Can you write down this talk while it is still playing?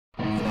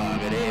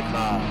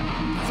vlog,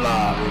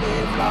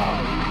 Vloggity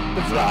vlog,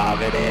 the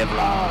Vloggity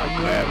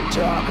vlog, where we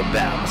talk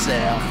about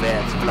myself.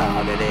 It's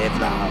Vloggity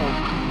vlog,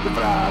 the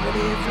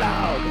Vloggity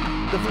vlog,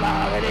 the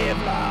Vloggity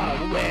vlog,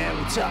 where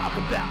we talk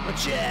about my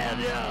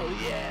channel,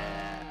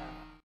 yeah.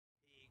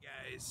 Hey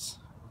guys,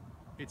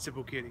 it's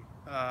Hippokittie.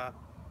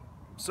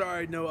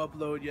 Sorry no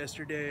upload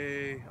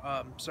yesterday.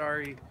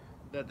 Sorry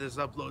that this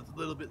upload's a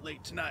little bit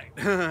late tonight.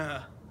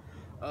 If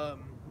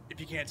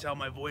you can't tell,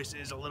 my voice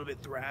is a little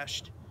bit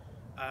thrashed.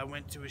 I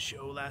went to a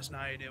show last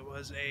night. It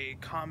was a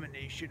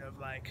combination of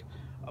like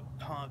a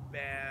punk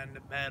band,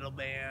 a metal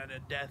band, a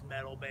death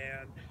metal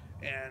band,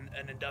 and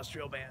an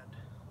industrial band.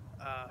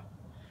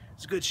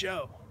 It's a good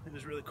show. It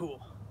was really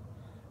cool.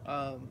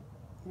 We're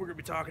going to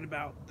be talking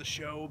about the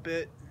show a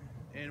bit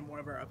in one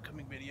of our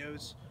upcoming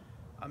videos.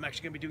 I'm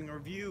actually going to be doing a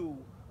review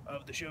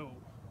of the show,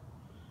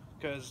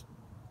 because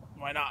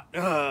why not?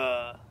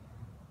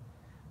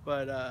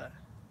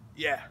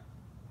 Yeah.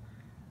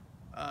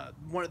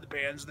 One of the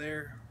bands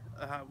there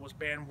was a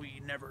band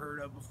we never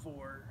heard of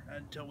before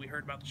until we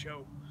heard about the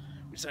show.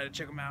 We decided to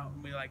check them out,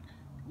 and we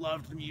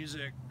loved the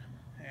music,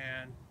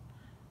 and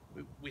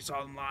we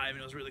saw them live, and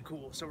it was really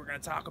cool. So we're going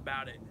to talk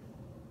about it.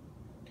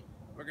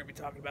 We're going to be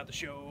talking about the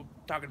show,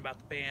 talking about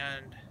the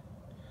band.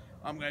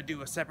 I'm going to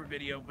do a separate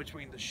video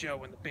between the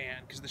show and the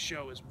band, because the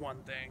show is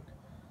one thing,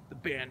 the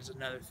band is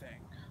another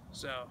thing.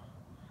 So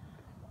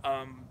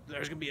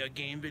there's going to be a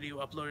game video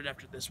uploaded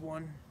after this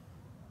one.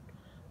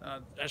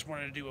 I just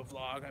wanted to do a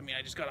vlog. I mean,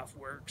 I just got off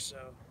work,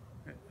 so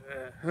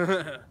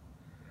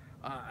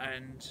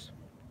and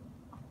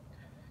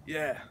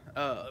yeah,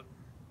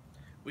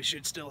 we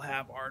should still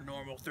have our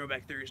normal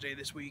Throwback Thursday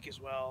this week as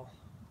well.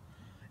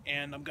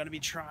 And I'm gonna be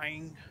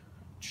trying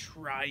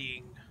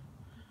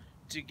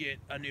to get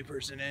a new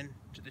person in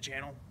to the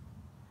channel.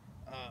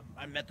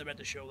 I met them at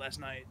the show last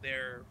night.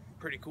 They're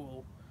pretty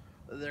cool.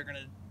 They're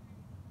gonna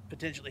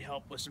potentially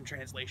help with some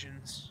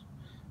translations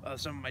of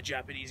some of my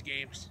Japanese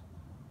games.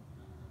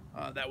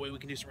 That way we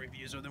can do some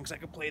reviews of them, because I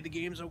can play the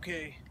games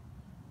okay,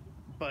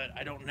 but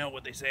I don't know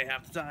what they say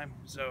half the time,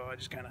 so I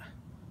just kind of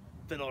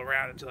fiddle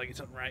around until I get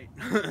something right.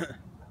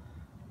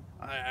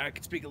 I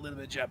can speak a little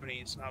bit of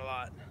Japanese, not a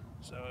lot,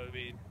 so I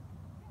mean,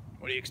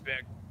 what do you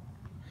expect?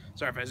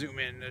 Sorry if I zoom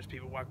in, there's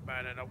people walking by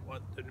and I don't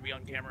want them to be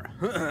on camera.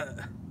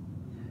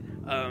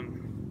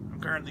 I'm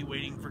currently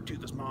waiting for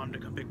Toothless Mom to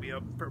come pick me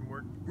up from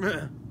work.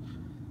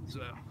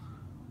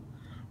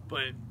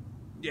 But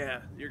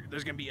yeah,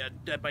 there's going to be a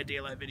Dead by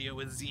Daylight video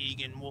with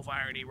Zeeg and Wolf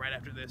Irony right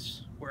after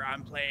this, where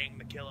I'm playing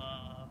the killer.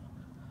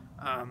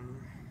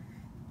 I'm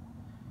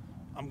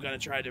going to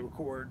try to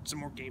record some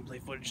more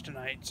gameplay footage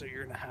tonight, so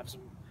you're going to have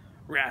some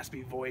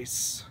raspy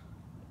voice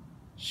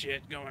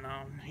shit going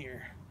on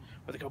here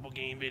with a couple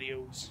game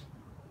videos.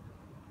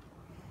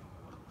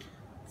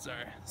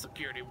 Sorry,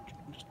 security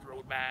just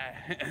rode by.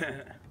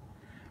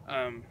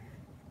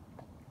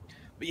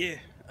 But yeah,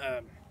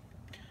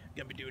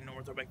 gonna be doing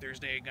North Throwback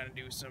Thursday. Gonna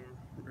do some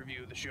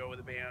review of the show with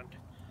the band.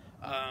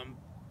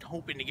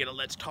 Hoping to get a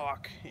Let's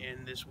Talk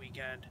in this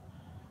weekend,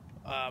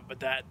 but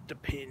that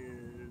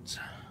depends.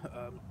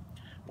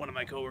 One of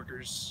my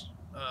coworkers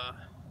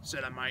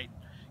said I might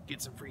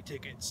get some free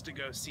tickets to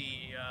go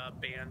see a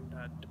band,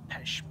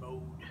 Depeche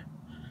Mode,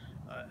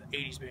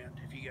 80s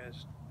band, if you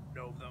guys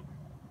know of them.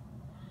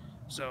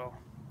 So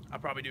I'll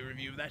probably do a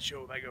review of that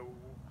show if I go.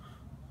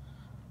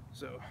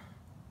 So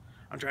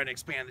I'm trying to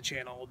expand the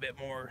channel a bit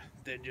more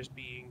than just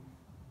being,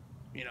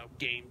 you know,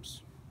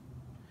 games.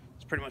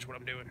 It's pretty much what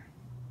I'm doing.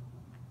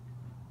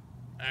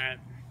 Alright.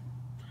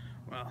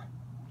 Well,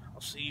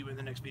 I'll see you in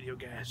the next video,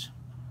 guys.